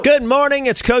Good morning.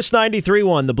 It's Coast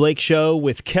 93.1, The Blake Show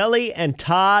with Kelly and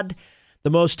Todd.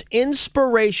 The most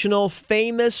inspirational,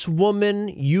 famous woman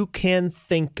you can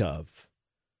think of.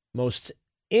 Most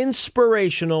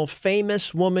inspirational,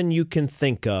 famous woman you can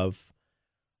think of,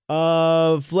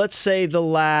 let's say, the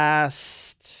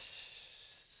last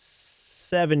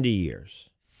 70 years.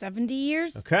 70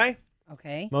 years? Okay?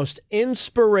 Okay. Most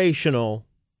inspirational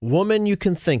woman you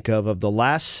can think of the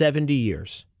last 70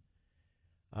 years.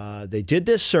 They did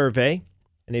this survey,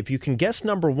 and if you can guess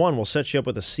number one, we'll set you up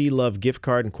with a Sea Love gift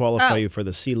card and qualify you for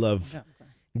the Sea Love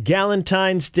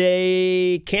Galentine's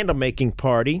Day candle making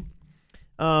party.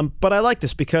 But I like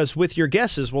this because with your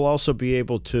guesses, we'll also be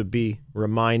able to be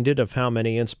reminded of how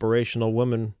many inspirational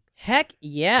women Heck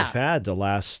yeah. we've had the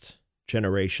last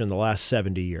generation, the last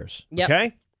 70 years. Yep.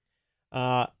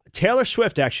 Okay? Taylor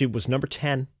Swift actually was number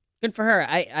 10. Good for her.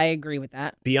 I agree with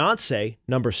that. Beyonce,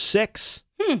 number 6.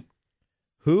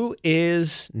 Who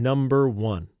is number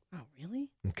 1? Oh, really?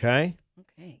 Okay.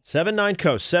 Okay. 79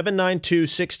 Coast,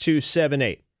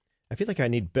 792-6278. I feel like I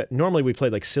need... Normally we play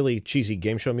like silly, cheesy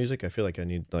game show music. I feel like I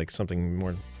need like something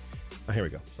more... Oh, here we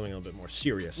go. Something a little bit more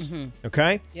serious. Mm-hmm.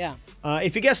 Okay? Yeah.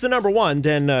 If you guess the number 1,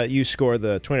 then you score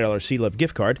the $20 Sea Love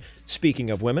gift card.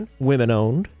 Speaking of women,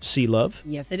 women-owned Sea Love.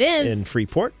 Yes, it is. In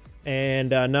Freeport.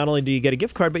 And not only do you get a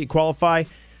gift card, but you qualify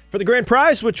for the grand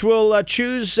prize, which we'll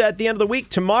choose at the end of the week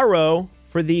tomorrow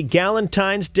for the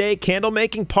Galentine's Day candle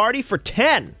making party for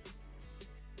 10.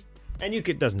 And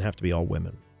it doesn't have to be all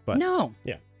women, but No.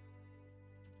 yeah.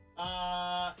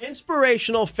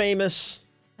 Inspirational, famous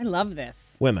I love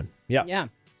this. women. Yeah. Yeah.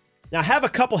 Now I have a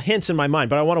couple hints in my mind,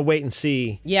 but I want to wait and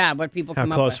see Yeah, what people how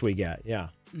come close up with. we get. Yeah.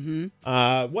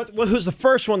 Mm-hmm. Who's the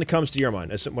first one that comes to your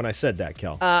mind when I said that,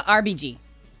 Kel? RBG.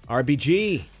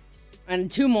 RBG. And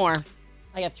 2 more.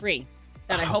 I got 3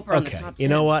 that I hope are on the top 10. You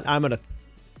know what?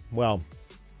 Well,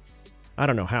 I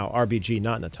don't know how RBG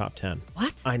not in the top 10.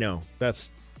 What? I know.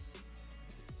 There's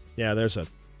a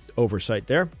oversight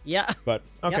there. Yeah. But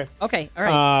okay. Yep. Okay. All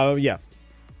right. Yeah.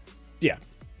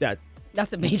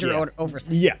 That's a major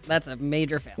oversight. Yeah. That's a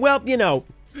major fail. Well,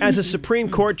 as a Supreme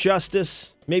Court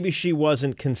justice, maybe she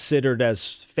wasn't considered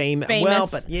as famous.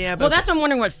 Famous. Well, that's what I'm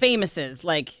wondering what famous is.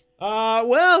 Like.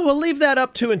 Well, we'll leave that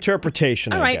up to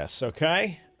interpretation, All I right. guess.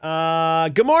 Okay.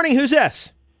 Good morning. Who's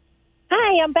this?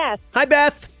 Hi, I'm Beth. Hi,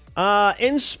 Beth.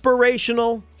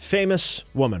 Inspirational, famous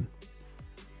woman.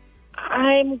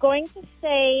 I'm going to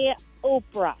say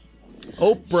Oprah.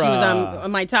 Oprah. She was on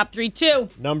my top 3 too.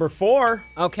 Number 4.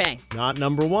 Okay. Not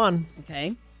number 1.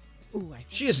 Okay. Ooh,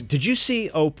 She is. Did you see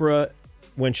Oprah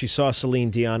when she saw Celine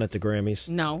Dion at the Grammys?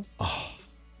 No.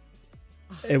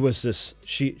 It was this.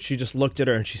 She just looked at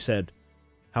her and she said,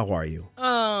 "How are you?"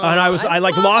 Oh, And I lost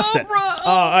it. Oprah.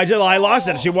 I lost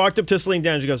it. She walked up to Celine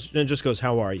Dion and just goes,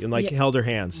 "How are you?" And held her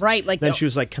hands. Right, like then the- she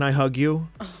was like, "Can I hug you?"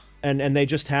 And they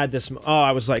just had this. Oh,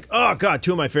 I was like, oh God,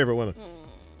 2 of my favorite women.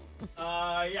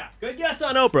 Yeah, good guess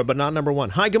on Oprah, but not number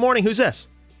 1. Hi, good morning. Who's this?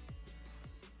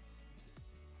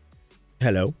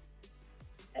 Hello.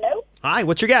 Hello? Hi.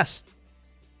 What's your guess?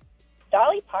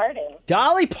 Dolly Parton.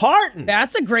 Dolly Parton.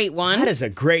 That's a great one. That is a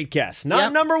great guess. Not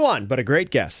Yep. number 1, but a great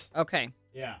guess. Okay.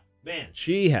 Yeah. Man,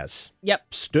 she has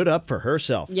Yep. stood up for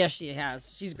herself. Yes, she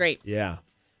has. She's great. Yeah.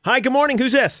 Hi, good morning.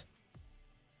 Who's this?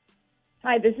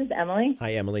 Hi, this is Emily.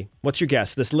 Hi, Emily. What's your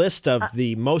guess? This list of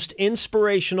the most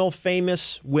inspirational,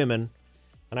 famous women,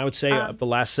 and I would say of the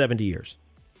last 70 years.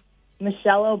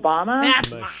 Michelle Obama.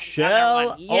 That's Michelle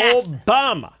my yes.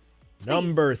 Obama.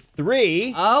 Number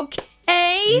 3. Okay.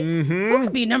 Who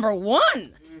could be number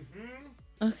 1?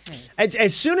 Okay.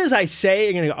 As soon as I say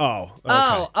it, you're going to go, oh,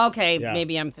 okay. Oh, okay. Yeah.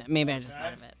 Maybe I just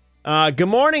thought of it. Good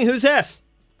morning. Who's this?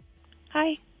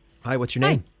 Hi, Hi, what's your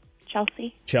name?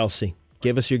 Chelsea. Chelsea.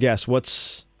 Give us your guess.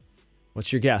 What's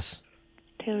your guess?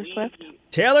 Taylor Swift.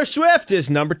 Taylor Swift is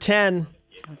number 10.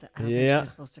 I don't think Yeah. she's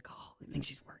supposed to call. I think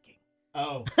she's working.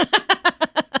 Oh.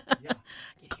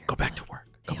 Go back to work.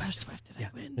 Taylor Swift, did I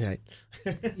win?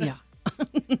 Yeah.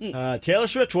 Yeah. Taylor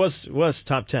Swift was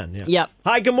top 10. Yeah. Yep.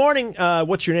 Hi, good morning.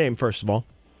 What's your name, first of all?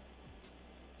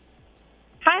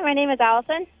 Hi, my name is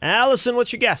Allison. Allison,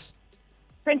 what's your guess?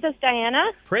 Princess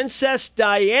Diana. Princess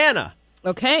Diana.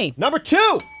 Okay. Number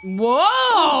 2.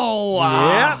 Whoa.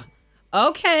 Yeah.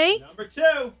 Okay. Number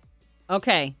 2.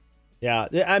 Okay. Yeah.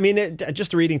 I mean,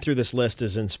 just reading through this list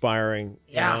is inspiring.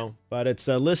 Yeah. You know, but it's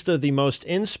a list of the most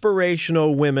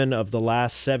inspirational women of the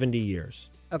last 70 years.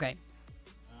 Okay.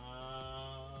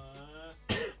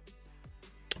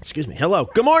 Excuse me. Hello.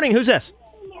 Good morning. Who's this?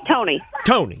 Tony.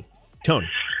 Tony.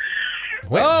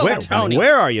 Tony.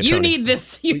 Where are you, Tony? You need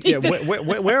this. You need this.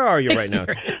 Where are you right now?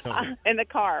 In the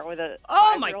car with a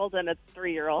Oh, my- 5-year-old and a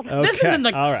 3-year-old. This is in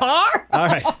the All right. car? All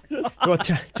right. Well,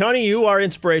 Tony, you are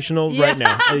inspirational right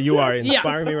now. You are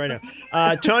inspiring me right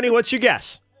now. Tony, what's your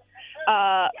guess?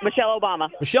 Michelle Obama.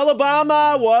 Michelle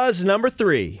Obama was number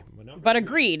 3. But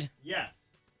agreed. Yes.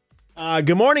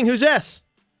 Good morning. Who's this?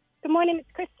 Good morning, it's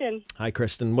Kristen. Hi,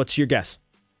 Kristen. What's your guess?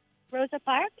 Rosa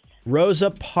Parks. Rosa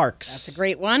Parks. That's a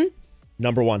great one.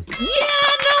 Number 1. Yeah,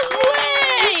 no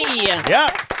way! Yep.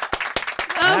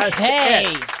 That's Okay.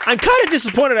 it. I'm kind of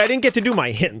disappointed I didn't get to do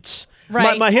my hints.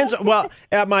 Right. My hints. Well,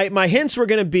 my hints were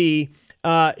going to be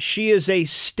she is a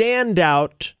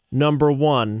standout number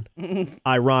 1,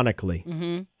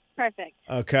 ironically. Perfect.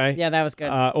 Okay. Yeah, that was good.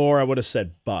 Or I would have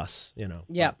said bus.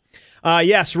 Yep.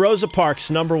 Yes, Rosa Parks,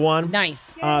 number 1.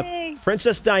 Nice.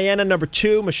 Princess Diana, number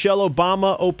 2. Michelle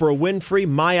Obama, Oprah Winfrey,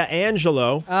 Maya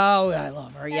Angelou. Oh, I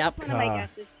love her. Yep. One of my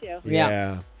guesses, too.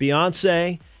 Yeah.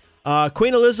 Beyonce,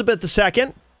 Queen Elizabeth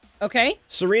II, Okay.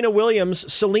 Serena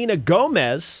Williams, Selena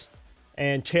Gomez,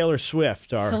 and Taylor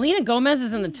Swift are. Selena Gomez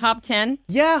is in the top 10,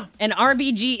 Yeah, and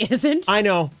RBG isn't. I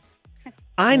know.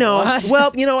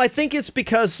 What? Well, I think it's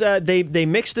because they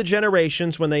mixed the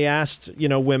generations when they asked,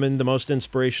 women, the most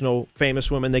inspirational, famous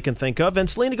women they can think of. And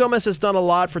Selena Gomez has done a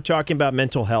lot for talking about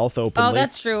mental health openly. Oh,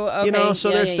 that's true. Okay.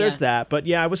 So there's that. But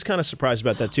yeah, I was kind of surprised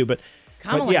about that too. But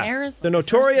Kamala yeah, Harris, the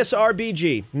notorious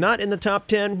RBG, not in the top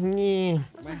 10.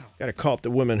 Wow. Got to call up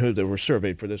the women who were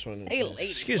surveyed for this one. Hey,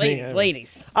 ladies, Excuse ladies, me.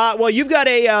 ladies. Well, you've got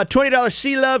a $20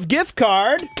 Sea Love gift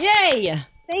card. Yay!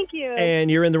 Thank you.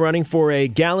 And you're in the running for a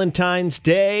Galentine's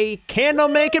Day candle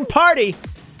making party.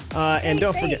 And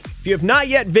don't forget, if you have not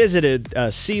yet visited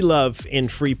Sea Love in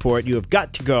Freeport, you have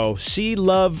got to go.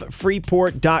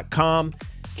 SeaLoveFreeport.com.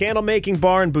 Candle making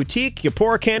bar and boutique. You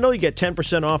pour a candle, you get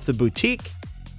 10% off the boutique.